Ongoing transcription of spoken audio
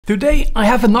Today I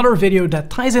have another video that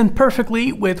ties in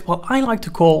perfectly with what I like to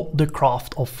call the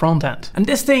craft of frontend. And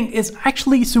this thing is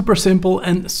actually super simple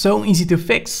and so easy to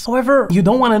fix. However, you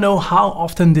don't want to know how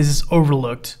often this is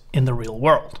overlooked in the real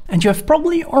world. And you have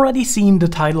probably already seen the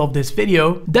title of this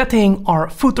video. That thing are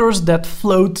footers that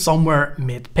float somewhere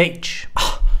mid-page.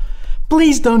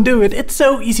 Please don't do it, it's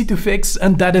so easy to fix,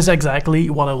 and that is exactly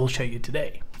what I will show you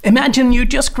today. Imagine you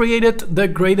just created the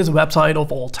greatest website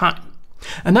of all time.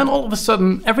 And then all of a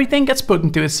sudden everything gets put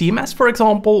into a CMS, for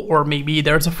example, or maybe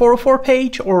there's a 404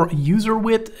 page or a user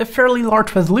with a fairly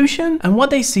large resolution, and what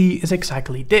they see is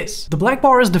exactly this. The black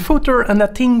bar is the footer and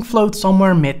that thing floats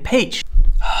somewhere mid-page.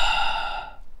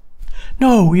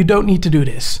 No, you don't need to do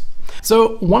this.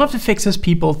 So one of the fixes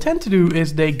people tend to do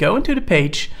is they go into the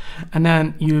page and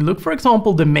then you look, for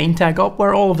example, the main tag up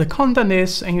where all of the content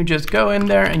is, and you just go in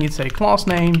there and you say class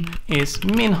name is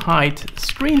min height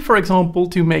screen, for example,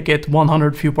 to make it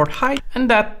 100 viewport height, and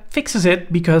that fixes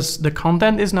it because the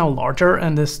content is now larger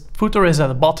and this footer is at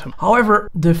the bottom. However,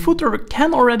 the footer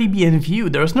can already be in view.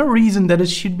 There's no reason that it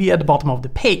should be at the bottom of the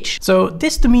page. So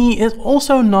this to me is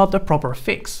also not a proper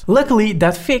fix. Luckily,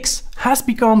 that fix has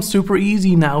become super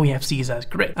easy now we have CSS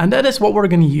Grid. And that is what we're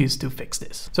going to use to fix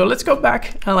this. So let's go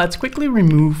back and let's quickly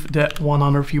remove the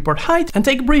 100 viewport height and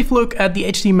take a brief look at the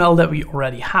HTML that we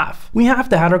already have. We have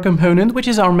the header component, which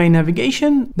is our main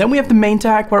navigation. Then we have the main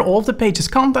tag where all of the page's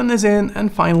content is in,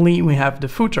 and finally we have the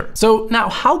footer. So now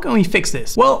how can we fix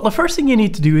this? Well, the first thing you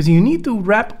need to do is you need to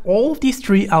wrap all of these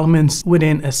three elements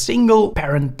within a single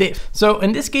parent div. So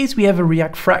in this case we have a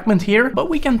React fragment here, but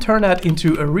we can turn that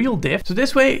into a real div. So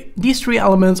this way these three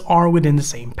elements are within the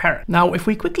same parent. Now if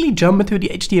we quickly jump into the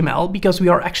HTML, because we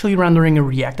are actually rendering a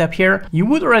React app here, you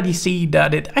would already see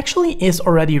that it actually is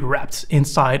already wrapped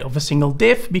inside of a single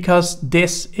div, because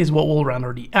this is what will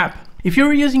render the app. If you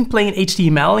were using plain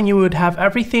HTML and you would have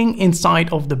everything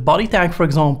inside of the body tag, for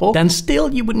example, then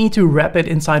still you would need to wrap it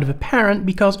inside of a parent,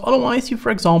 because otherwise you,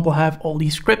 for example, have all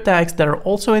these script tags that are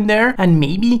also in there and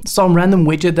maybe some random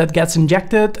widget that gets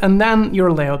injected, and then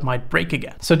your layout might break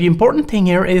again. So the important thing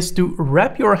here is to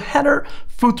wrap your header,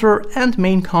 footer and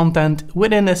main content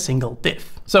within a single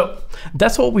div. So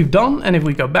that's what we've done, and if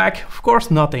we go back, of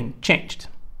course, nothing changed.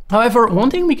 However, one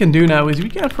thing we can do now is we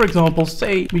can, for example,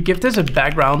 say we give this a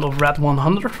background of red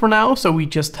 100 for now, so we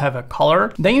just have a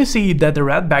color. Then you see that the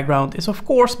red background is of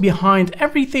course behind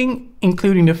everything,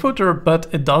 including the footer,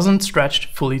 but it doesn't stretch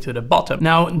fully to the bottom.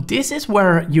 Now, this is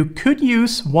where you could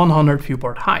use 100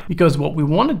 viewport height, because what we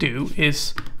want to do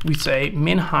is we say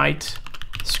min height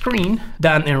screen.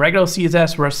 Then in regular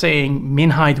CSS, we're saying min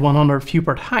height 100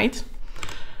 viewport height.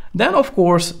 Then of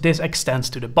course, this extends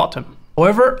to the bottom.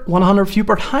 However, 100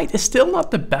 viewport height is still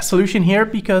not the best solution here,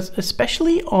 because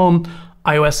especially on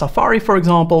iOS Safari, for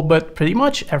example, but pretty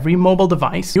much every mobile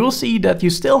device, you will see that you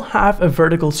still have a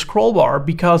vertical scroll bar,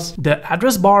 because the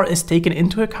address bar is taken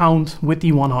into account with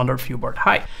the 100 viewport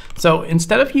height. So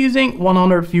instead of using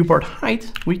 100 viewport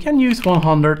height, we can use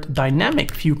 100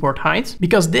 dynamic viewport height,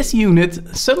 because this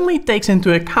unit suddenly takes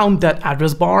into account that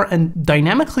address bar and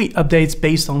dynamically updates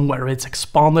based on whether it's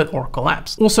expanded or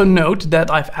collapsed. Also note that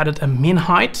I've added a min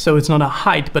height, so it's not a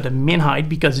height but a min height,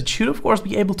 because it should of course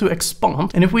be able to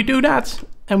expand. And if we do that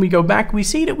and we go back, we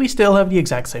see that we still have the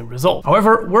exact same result.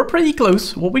 However, we're pretty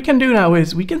close. What we can do now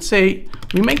is we can say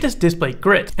we make this display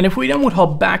grid. And if we then would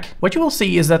hop back, what you will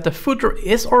see is that the footer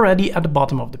is already at the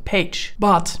bottom of the page,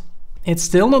 but it's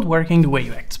still not working the way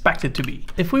you expect it to be.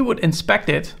 If we would inspect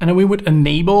it and then we would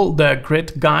enable the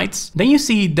grid guides, then you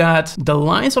see that the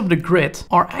lines of the grid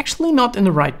are actually not in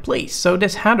the right place. So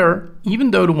this header, even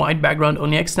though the white background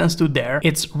only extends to there,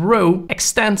 its row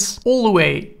extends all the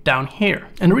way down here.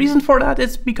 And the reason for that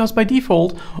is because by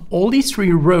default, all these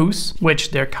three rows,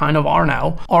 which there kind of are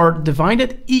now, are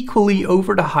divided equally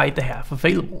over the height they have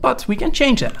available. But we can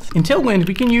change that. In Tailwind,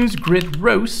 we can use grid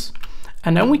rows,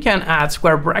 and then we can add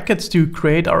square brackets to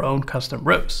create our own custom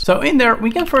rows. So in there, we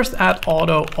can first add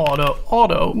auto, auto,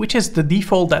 auto, which is the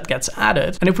default that gets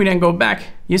added. And if we then go back,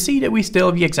 you see that we still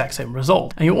have the exact same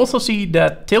result. And you also see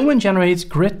that Tailwind generates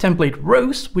grid template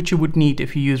rows, which you would need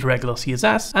if you use regular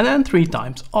CSS, and then 3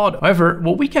 times auto. However,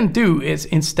 what we can do is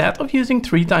instead of using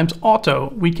 3 times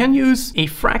auto, we can use a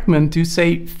fragment to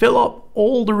say fill up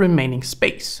all the remaining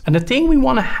space. And the thing we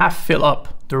want to have fill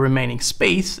up the remaining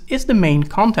space is the main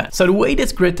content. So the way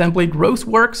this grid template rows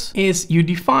works is you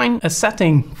define a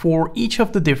setting for each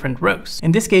of the different rows.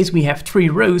 In this case, we have 3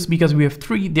 rows because we have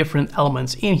 3 different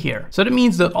elements in here. So that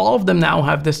means that all of them now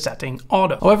have the setting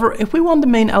auto. However, if we want the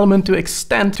main element to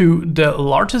extend to the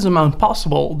largest amount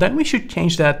possible, then we should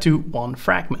change that to 1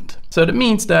 fragment. So that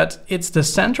means that it's the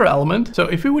center element. So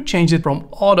if we would change it from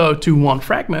auto to 1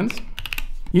 fragment,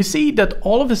 you see that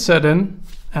all of a sudden,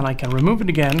 and I can remove it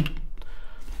again,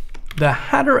 the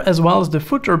header as well as the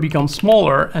footer become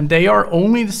smaller, and they are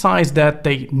only the size that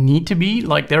they need to be,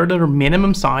 like they're their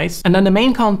minimum size. And then the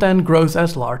main content grows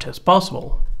as large as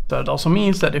possible. So it also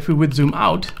means that if we would zoom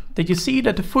out, that you see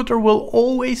that the footer will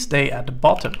always stay at the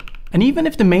bottom. And even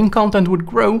if the main content would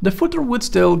grow, the footer would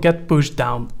still get pushed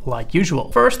down like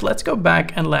usual. First, let's go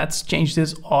back and let's change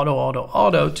this auto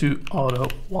to auto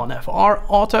 1FR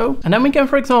auto. And then we can,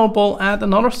 for example, add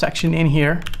another section in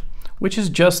here, which is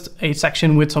just a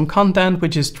section with some content,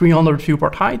 which is 300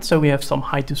 viewport height. So we have some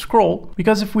height to scroll.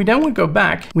 Because if we then would go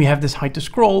back, we have this height to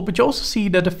scroll, but you also see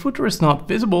that the footer is not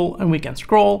visible, and we can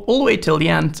scroll all the way till the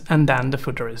end, and then the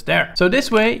footer is there. So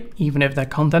this way, even if that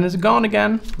content is gone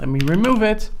again, let me remove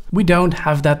it, we don't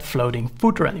have that floating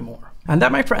footer anymore. And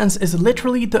that, my friends, is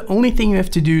literally the only thing you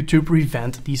have to do to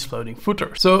prevent these floating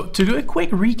footers. So to do a quick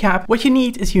recap, what you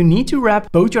need is you need to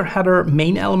wrap both your header,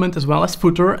 main element, as well as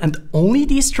footer, and only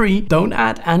these three. Don't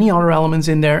add any other elements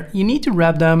in there. You need to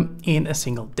wrap them in a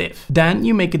single div. Then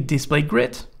you make a display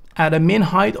grid. Add a min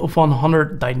height of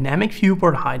 100 dynamic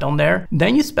viewport height on there.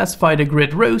 Then you specify the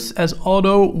grid rows as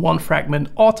auto one fragment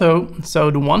auto.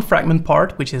 So the one fragment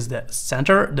part, which is the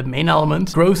center, the main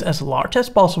element, grows as large as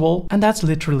possible. And that's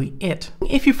literally it.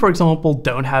 If you, for example,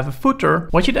 don't have a footer,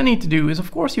 what you then need to do is,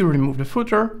 of course, you remove the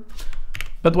footer.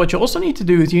 But what you also need to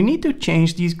do is you need to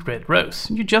change these grid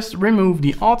rows. You just remove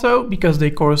the auto because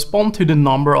they correspond to the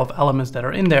number of elements that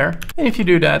are in there. And if you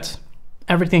do that,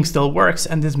 everything still works,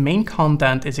 and this main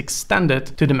content is extended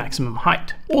to the maximum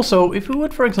height. Also, if we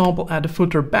would, for example, add a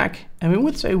footer back, and we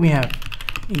would say we have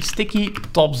a sticky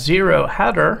top 0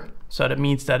 header, so that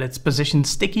means that it's positioned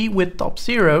sticky with top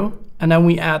 0, and then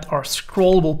we add our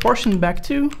scrollable portion back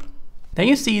too, then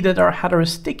you see that our header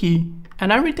is sticky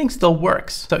and everything still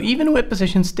works. So even with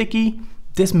position sticky,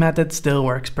 this method still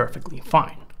works perfectly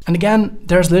fine. And again,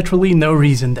 there's literally no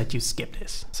reason that you skip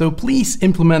this. So please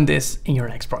implement this in your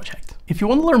next project. If you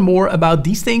want to learn more about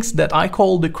these things that I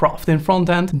call the craft in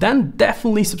frontend, then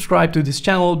definitely subscribe to this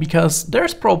channel because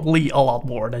there's probably a lot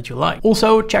more that you like.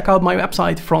 Also, check out my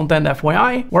website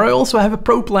frontend.fyi, where I also have a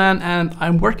pro plan, and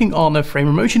I'm working on a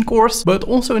Framer Motion course, but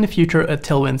also in the future a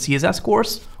tailwindcss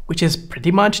course, which is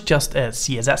pretty much just a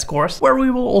CSS course, where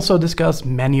we will also discuss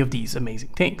many of these amazing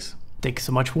things. Thanks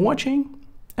so much for watching,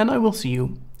 and I will see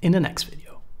you in the next video.